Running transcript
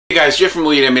Hey guys, Jeff from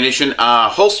Elite Ammunition.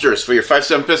 Holsters for your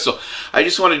 5.7 pistol. I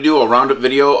just want to do a roundup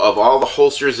video of all the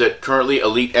holsters that currently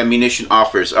Elite Ammunition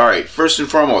offers. Alright, first and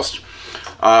foremost,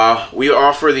 we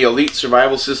offer the Elite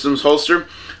Survival Systems holster,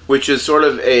 which is sort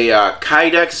of a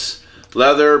Kydex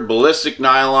leather, ballistic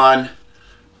nylon,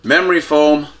 memory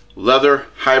foam, leather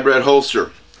hybrid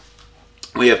holster.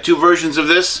 We have two versions of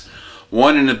this,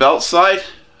 one in the belt slide,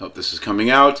 hope this is coming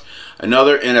out,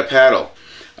 another in a paddle,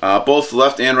 both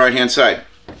left and right hand side.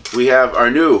 We have our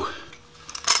new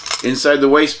inside the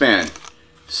waistband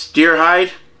steer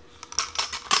hide,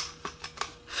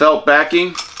 felt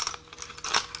backing,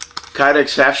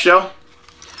 Kydex half shell.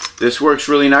 This works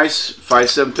really nice.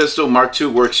 5.7 pistol Mark II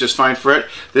works just fine for it.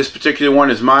 This particular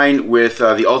one is mine with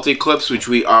the Ulti clips, which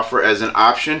we offer as an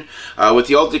option. With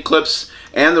the Ulti clips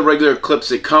and the regular clips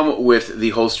that come with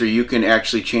the holster, you can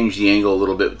actually change the angle a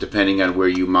little bit depending on where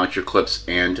you mount your clips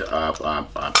and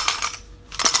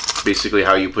basically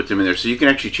how you put them in there. So you can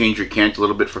actually change your cant a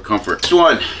little bit for comfort. This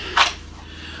one,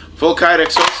 full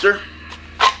Kydex holster,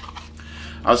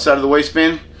 outside of the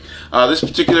waistband. This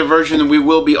particular version we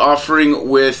will be offering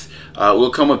with, will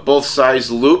come with both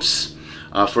size loops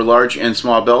for large and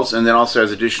small belts, and then also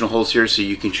has additional holes here so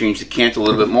you can change the cant a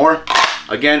little bit more.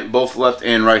 Again, both left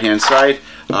and right hand side.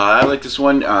 I like this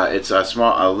one. It's a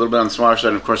little bit on the smaller side,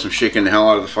 and of course I'm shaking the hell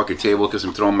out of the fucking table because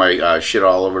I'm throwing my shit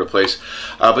all over the place.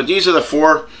 But these are the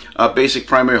four basic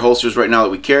primary holsters right now that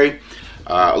we carry.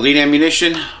 Elite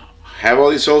Ammunition have all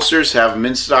these holsters, have them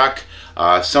in stock.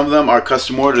 Some of them are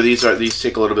custom order. These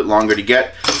take a little bit longer to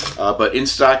get, but in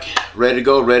stock, ready to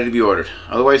go, ready to be ordered.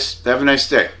 Otherwise, have a nice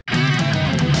day.